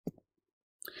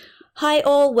Hi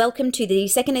all, welcome to the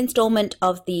second installment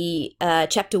of the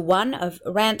chapter 1 of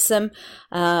Ransom.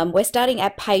 We're starting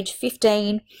at page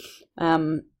 15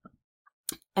 and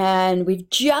we've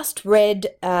just read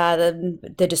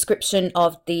the description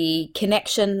of the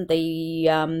connection,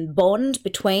 the bond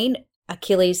between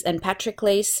Achilles and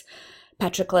Patroclus,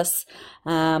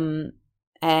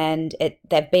 and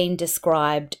they've been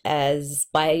described as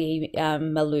by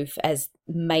Malouf as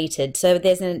mated. So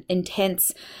there's an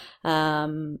intense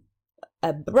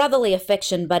a brotherly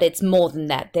affection, but it's more than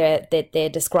that. They're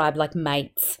described like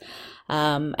mates.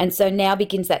 And so now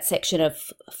begins that section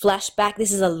of flashback.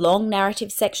 This is a long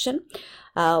narrative section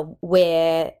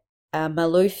where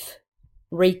Malouf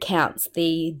recounts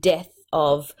the death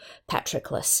of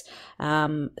Patroclus.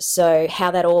 So how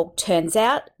that all turns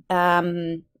out,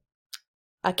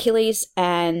 Achilles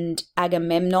and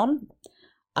Agamemnon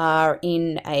are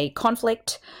in a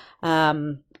conflict.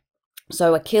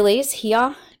 So Achilles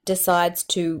here decides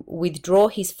to withdraw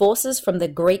his forces from the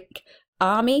Greek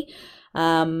army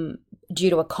due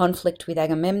to a conflict with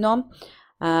Agamemnon.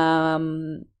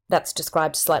 That's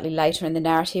described slightly later in the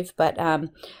narrative, but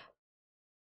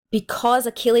because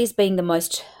Achilles, being the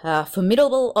most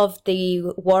formidable of the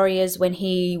warriors, when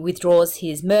he withdraws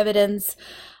his Myrmidons,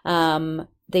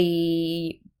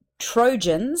 the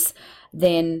Trojans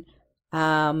then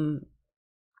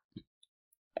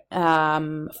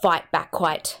fight back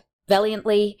quite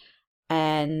valiantly,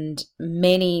 and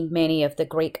many of the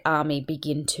Greek army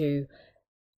begin to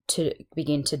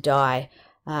die.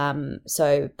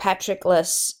 So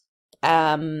Patroclus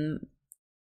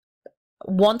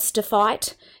wants to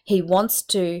fight. He wants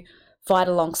to fight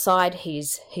alongside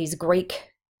his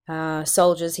Greek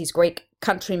soldiers, his Greek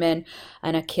countrymen,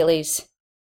 and Achilles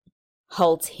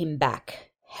holds him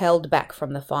back, held back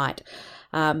from the fight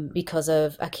because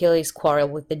of Achilles' quarrel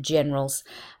with the generals.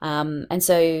 And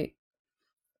so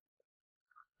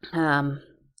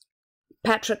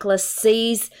Patroclus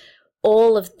sees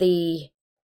all of the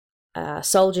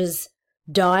soldiers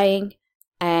dying,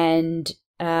 and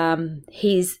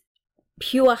his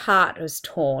pure heart was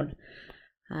torn.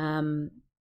 And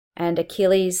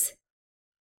Achilles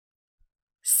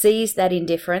sees that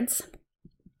indifference.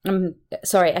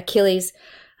 Achilles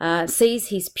sees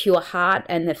his pure heart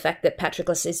and the fact that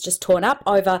Patroclus is just torn up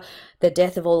over the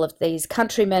death of all of these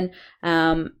countrymen,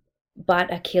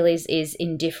 but Achilles is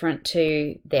indifferent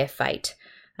to their fate.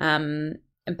 And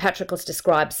Patroclus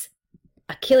describes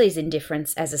Achilles'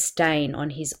 indifference as a stain on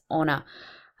his honour.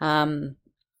 And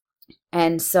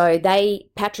so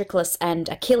Patroclus and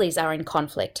Achilles are in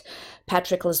conflict.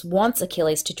 Patroclus wants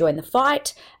Achilles to join the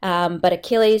fight, but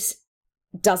Achilles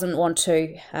doesn't want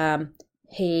to.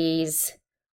 He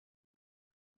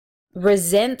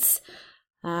resents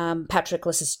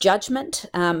Patroclus' judgment.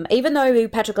 Even though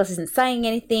Patroclus isn't saying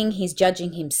anything, he's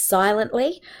judging him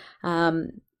silently,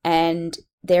 and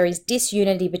there is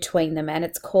disunity between them, and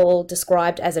it's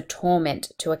described as a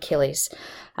torment to Achilles.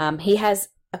 He has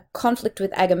a conflict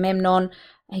with Agamemnon.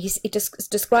 It's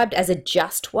described as a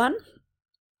just one,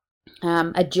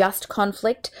 a just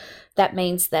conflict. That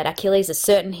means that Achilles is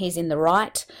certain he's in the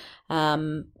right.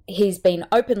 He's been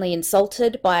openly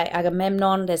insulted by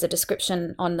Agamemnon. There's a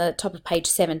description on the top of page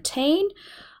 17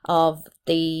 of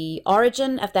the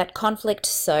origin of that conflict.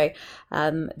 So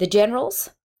the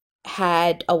generals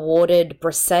had awarded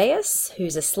Briseis,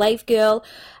 who's a slave girl,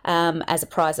 as a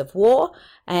prize of war,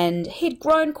 and he'd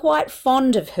grown quite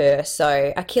fond of her.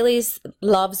 So Achilles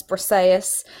loves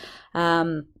Briseis.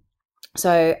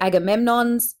 So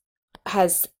Agamemnon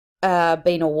has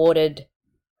been awarded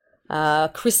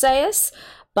Chryseis,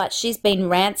 but she's been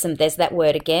ransomed. There's that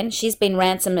word again. She's been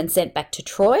ransomed and sent back to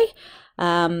Troy.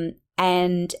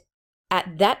 And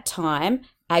at that time,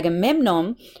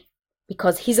 Agamemnon,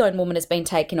 because his own woman has been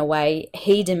taken away,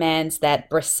 he demands that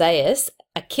Briseis,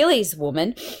 Achilles'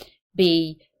 woman,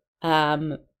 be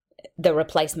the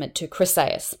replacement to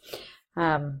Chryseis.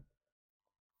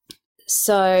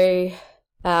 So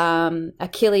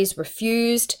Achilles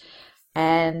refused,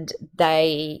 and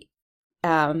they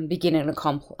begin in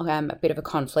a bit of a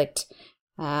conflict.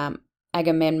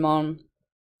 Agamemnon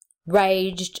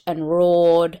raged and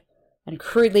roared and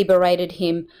crudely berated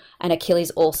him, and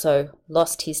Achilles also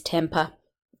lost his temper.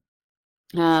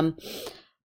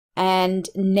 And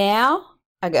now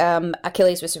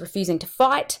Achilles was refusing to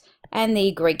fight, and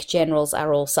the Greek generals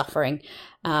are all suffering,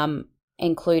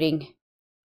 including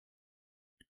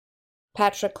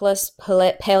Patroclus,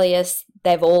 Peleus.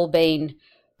 They've all been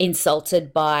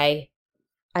insulted by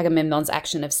Agamemnon's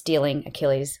action of stealing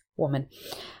Achilles' woman.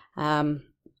 Now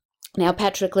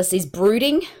Patroclus is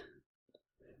brooding,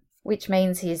 which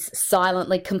means he's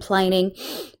silently complaining,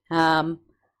 and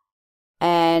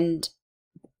And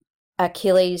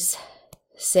Achilles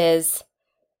says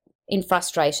in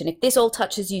frustration, "If this all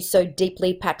touches you so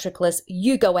deeply, Patroclus,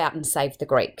 you go out and save the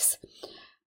Greeks."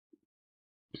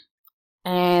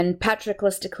 And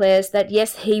Patroclus declares that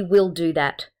yes, he will do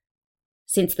that,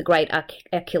 since the great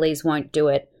Achilles won't do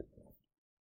it.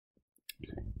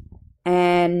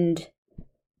 And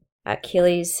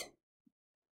Achilles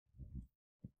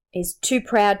is too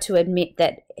proud to admit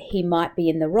that he might be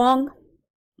in the wrong.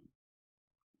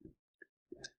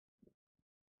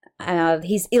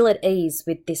 He's ill at ease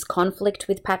with this conflict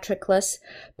with Patroclus.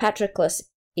 Patroclus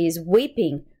is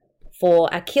weeping for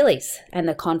Achilles and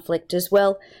the conflict as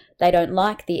well. They don't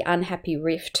like the unhappy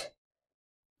rift,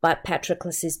 but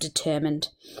Patroclus is determined.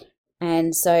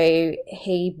 And so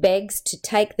he begs to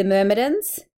take the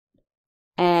Myrmidons,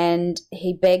 and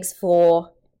he begs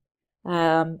for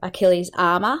Achilles'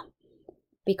 armor,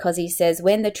 because he says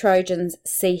when the Trojans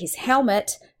see his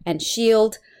helmet and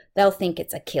shield, they'll think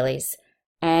it's Achilles,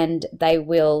 and they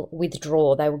will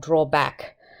withdraw, they will draw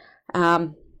back.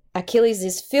 Achilles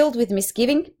is filled with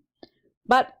misgiving,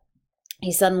 but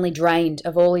he's suddenly drained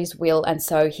of all his will, and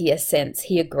so he assents,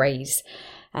 he agrees.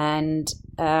 And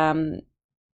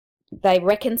they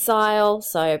reconcile,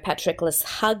 so Patroclus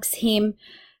hugs him,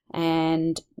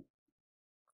 and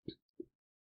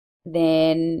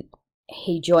then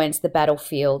he joins the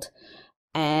battlefield.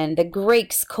 And the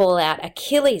Greeks call out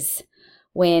Achilles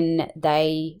when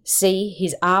they see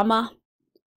his armor.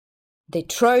 The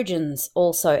Trojans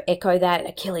also echo that,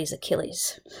 Achilles,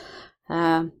 Achilles.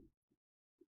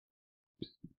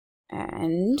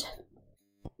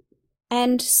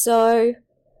 And so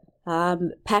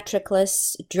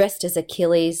Patroclus, dressed as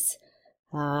Achilles,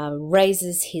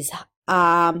 raises his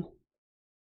arm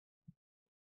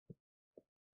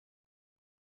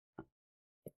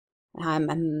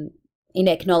in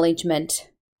acknowledgement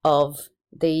of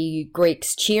the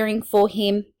Greeks cheering for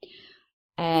him.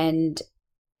 And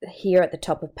here at the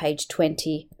top of page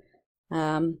 20,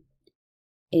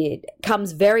 it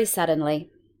comes very suddenly.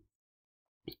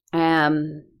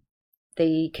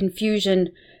 The confusion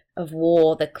of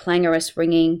war, the clangorous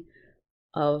ringing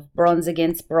of bronze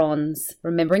against bronze,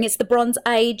 remembering it's the Bronze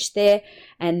Age there,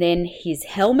 and then his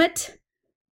helmet,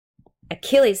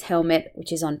 Achilles' helmet,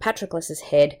 which is on Patroclus's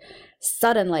head,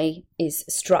 suddenly is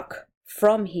struck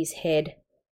from his head,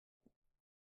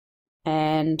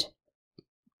 and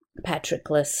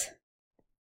Patroclus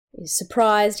is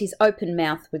surprised, he's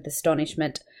open-mouthed with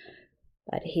astonishment,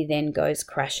 but he then goes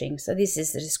crashing. So this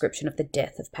is the description of the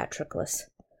death of Patroclus.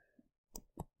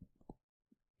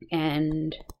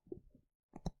 And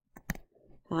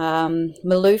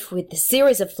Malouf, with the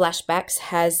series of flashbacks,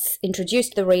 has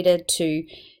introduced the reader to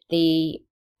the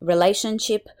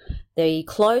relationship, the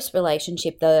close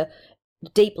relationship, the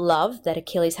deep love that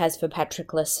Achilles has for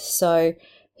Patroclus. So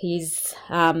he's,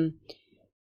 at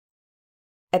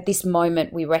this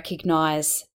moment, we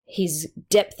recognize his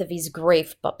depth of his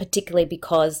grief, but particularly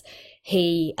because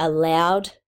he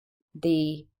allowed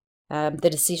the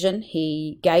decision.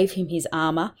 He gave him his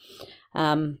armor.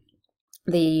 We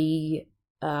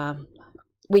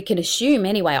can assume,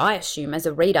 anyway, I assume as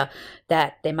a reader,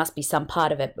 that there must be some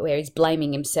part of it where he's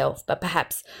blaming himself, but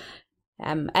perhaps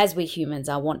as we humans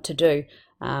are wont to do,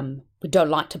 we don't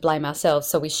like to blame ourselves,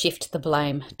 so we shift the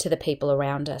blame to the people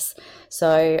around us.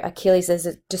 So Achilles is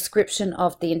a description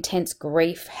of the intense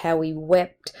grief, how he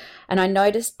wept. And I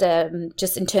noticed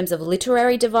just in terms of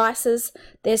literary devices,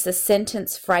 there's the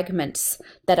sentence fragments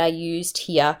that are used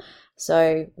here.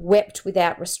 So wept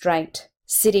without restraint,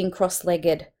 sitting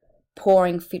cross-legged,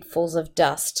 pouring fitfuls of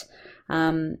dust.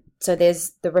 So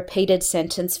there's the repeated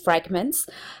sentence fragments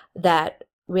that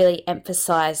really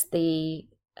emphasize the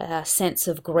sense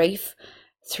of grief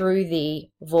through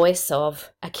the voice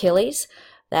of Achilles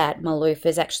that Malouf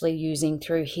is actually using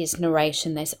through his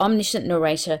narration. There's omniscient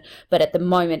narrator, but at the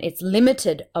moment it's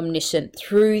limited omniscient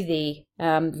through the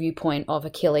viewpoint of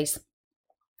Achilles.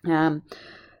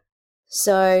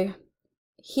 So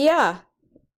here,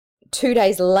 2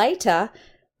 days later,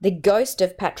 the ghost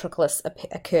of Patroclus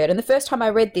occurred. And the first time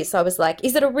I read this, I was like,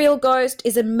 is it a real ghost?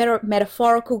 Is it a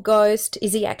metaphorical ghost?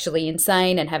 Is he actually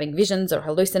insane and having visions or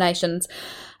hallucinations?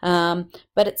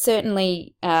 But it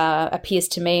certainly appears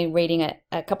to me, reading it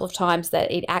a couple of times,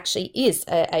 that it actually is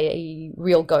a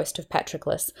real ghost of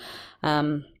Patroclus.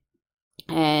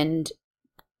 And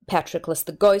Patroclus,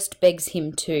 the ghost, begs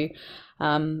him to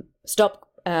stop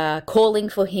calling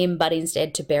for him, but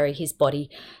instead to bury his body.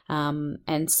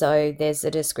 And so there's a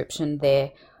description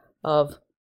there of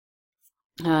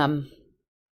the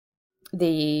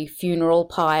funeral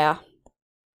pyre,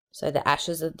 so the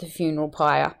ashes of the funeral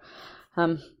pyre.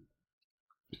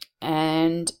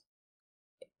 And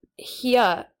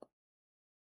here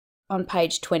on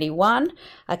page 21,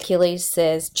 Achilles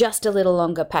says, "Just a little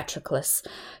longer, Patroclus.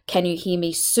 Can you hear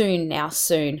me soon now,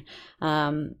 soon?"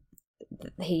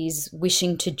 He's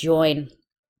wishing to join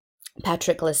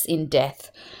Patroclus in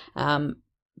death.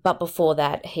 But before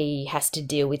that, he has to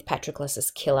deal with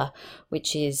Patroclus's killer,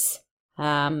 which is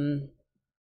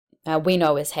we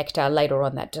know as Hector. Later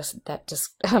on, that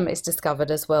is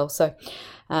discovered as well. So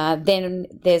then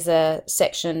there's a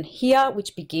section here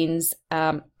which begins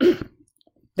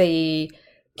the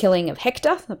killing of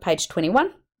Hector, on page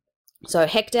 21. So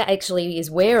Hector actually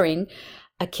is wearing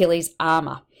Achilles'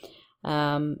 armor.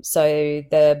 So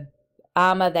the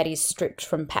armor that is stripped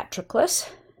from Patroclus,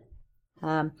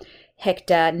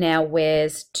 Hector now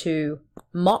wears to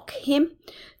mock him,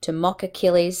 to mock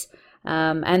Achilles,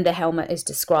 and the helmet is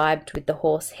described with the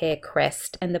horsehair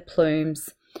crest and the plumes.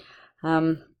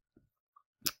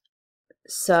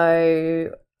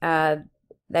 So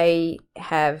they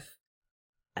have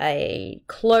a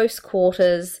close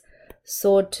quarters,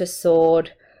 sword to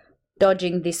sword,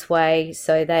 dodging this way,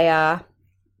 so they are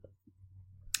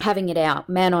having it out,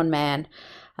 man on man.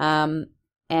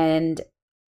 And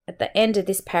at the end of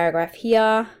this paragraph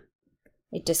here,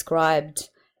 it described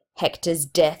Hector's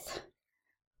death.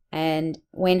 And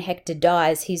when Hector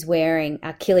dies, he's wearing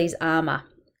Achilles' armor.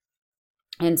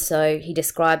 And so he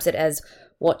describes it as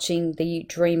watching the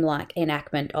dreamlike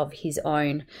enactment of his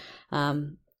own,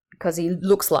 because he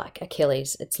looks like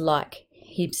Achilles. It's like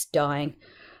he's dying.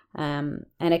 And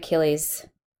Achilles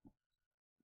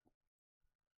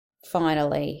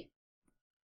finally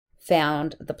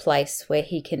found the place where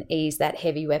he can ease that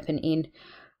heavy weapon in.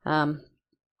 And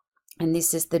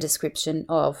this is the description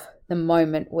of the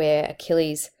moment where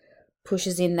Achilles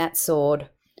pushes in that sword,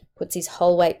 puts his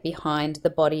whole weight behind the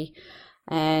body,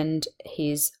 and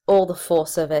all the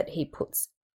force of it he puts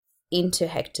into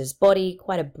Hector's body.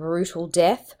 Quite a brutal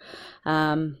death.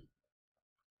 And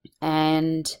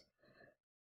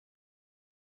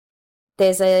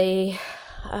there's a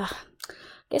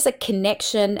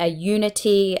connection, a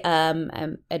unity,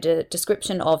 a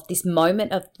description of this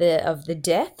moment of the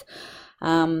death,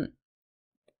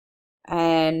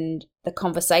 and the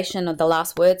conversation of the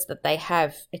last words that they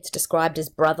have. It's described as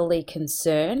brotherly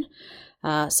concern.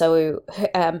 So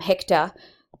Hector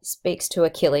speaks to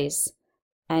Achilles,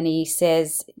 and he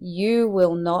says, "You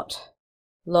will not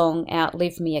long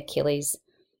outlive me, Achilles.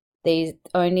 There's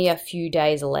only a few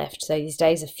days left. So these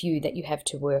days are few that you have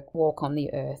to walk on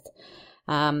the earth."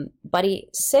 But he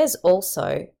says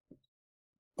also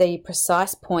the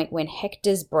precise point when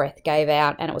Hector's breath gave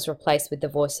out and it was replaced with the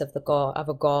voice of a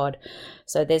god.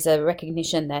 So there's a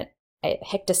recognition that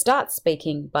Hector starts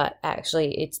speaking, but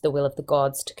actually it's the will of the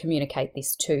gods to communicate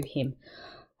this to him.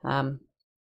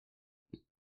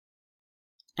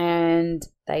 And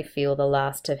they feel the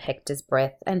last of Hector's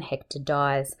breath, and Hector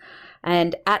dies.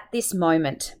 And at this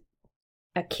moment,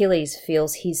 Achilles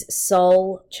feels his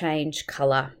soul change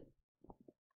colour.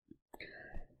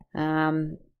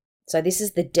 So this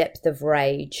is the depth of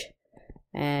rage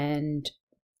and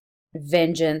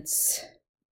vengeance.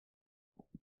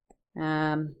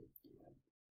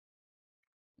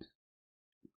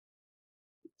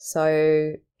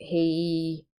 So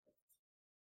he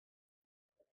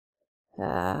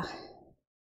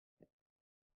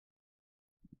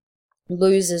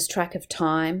loses track of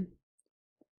time.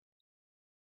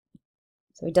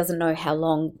 So he doesn't know how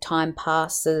long time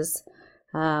passes.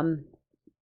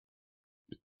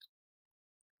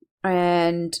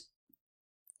 And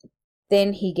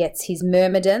then he gets his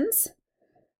myrmidons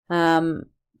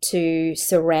to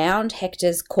surround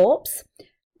Hector's corpse,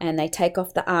 and they take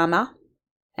off the armor,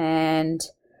 and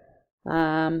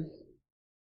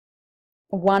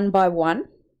one by one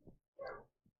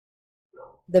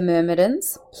the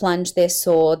myrmidons plunge their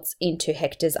swords into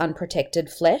Hector's unprotected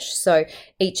flesh. So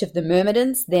each of the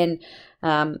myrmidons then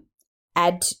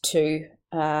add to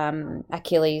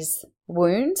Achilles'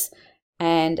 wounds,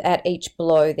 and at each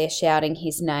blow they're shouting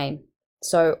his name.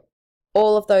 So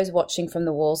all of those watching from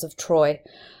the walls of Troy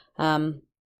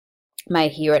may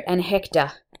hear it. And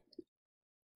Hector,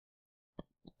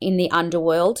 in the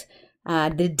underworld,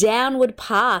 the downward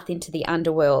path into the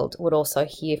underworld, would also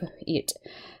hear it.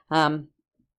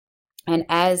 And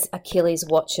as Achilles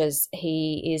watches,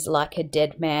 he is like a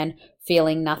dead man,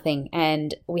 feeling nothing.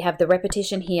 And we have the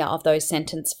repetition here of those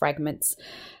sentence fragments.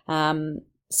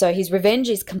 So his revenge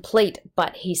is complete,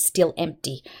 but he's still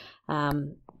empty.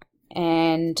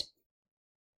 And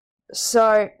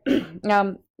so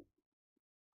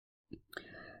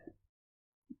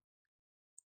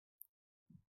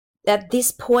at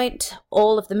this point,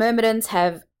 all of the myrmidons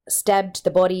have stabbed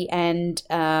the body, and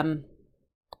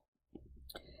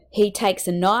he takes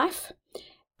a knife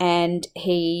and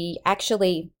he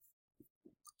actually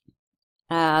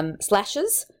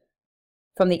slashes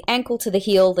from the ankle to the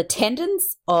heel the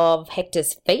tendons of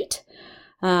Hector's feet.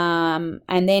 And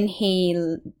then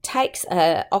he takes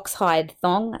a oxhide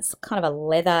thong, it's kind of a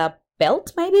leather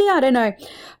belt maybe, I don't know,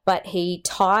 but he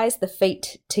ties the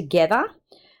feet together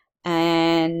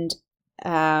and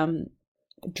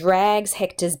drags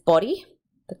Hector's body,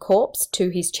 the corpse, to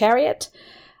his chariot,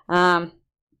 and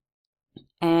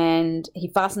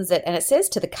he fastens it, and it says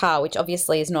to the car, which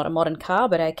obviously is not a modern car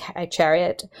but a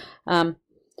chariot, and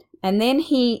then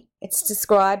Malouf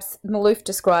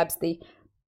describes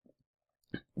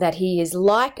that he is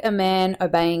like a man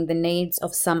obeying the needs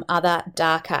of some other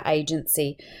darker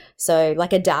agency, so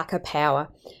like a darker power.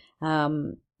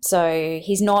 So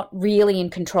he's not really in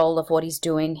control of what he's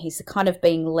doing. He's kind of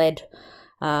being led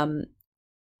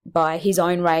by his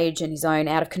own rage and his own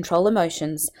out-of-control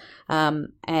emotions.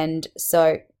 And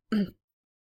so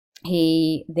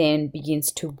he then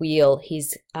begins to wheel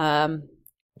his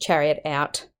chariot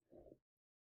out.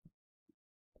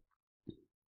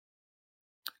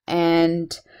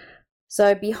 And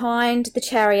so behind the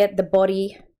chariot, the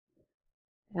body,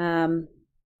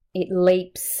 it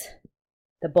leaps,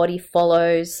 the body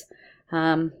follows,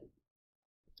 and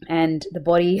the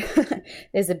body,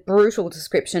 there's a brutal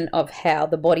description of how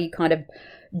the body kind of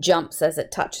jumps as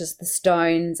it touches the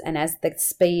stones and as the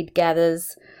speed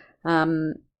gathers,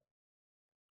 and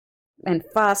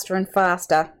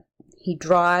faster he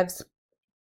drives.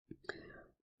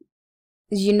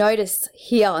 As you notice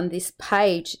here on this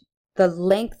page, the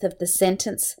length of the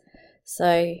sentence,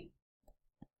 so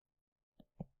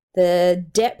the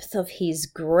depth of his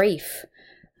grief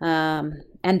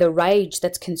and the rage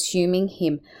that's consuming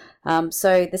him.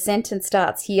 So the sentence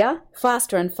starts here.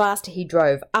 Faster and faster he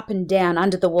drove, up and down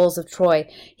under the walls of Troy,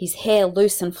 his hair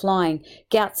loose and flying,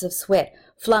 gouts of sweat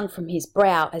flung from his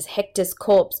brow as Hector's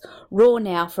corpse, raw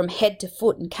now from head to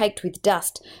foot and caked with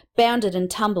dust, bounded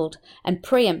and tumbled, and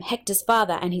Priam, Hector's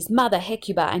father, and his mother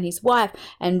Hecuba, and his wife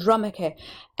Andromache,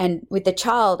 and with the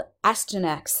child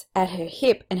Astyanax at her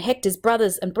hip, and Hector's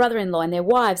brothers and brother-in-law and their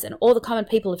wives, and all the common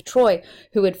people of Troy,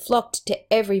 who had flocked to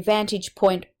every vantage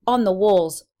point on the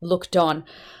walls, looked on.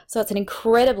 So it's an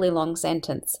incredibly long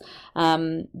sentence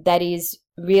that is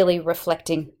really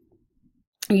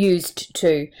used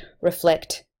to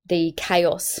reflect the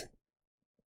chaos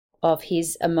of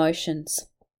his emotions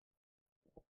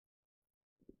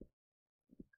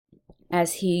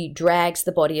as he drags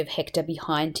the body of Hector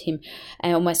behind him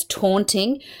and almost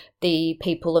taunting the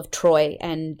people of Troy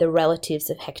and the relatives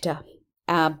of Hector.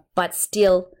 But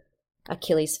still,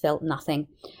 Achilles felt nothing.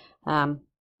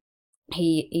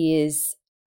 He is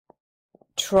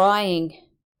trying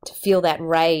to feel that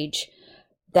rage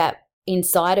that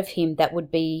inside of him that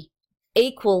would be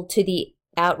equal to the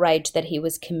outrage that he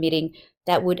was committing,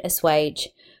 that would assuage,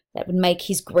 that would make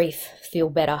his grief feel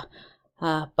better,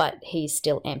 but he's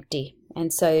still empty.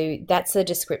 And so that's a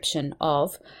description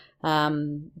of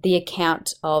the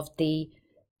account of the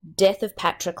death of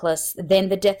Patroclus, then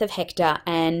the death of Hector,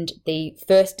 and the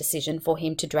first decision for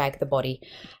him to drag the body.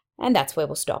 And that's where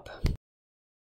we'll stop.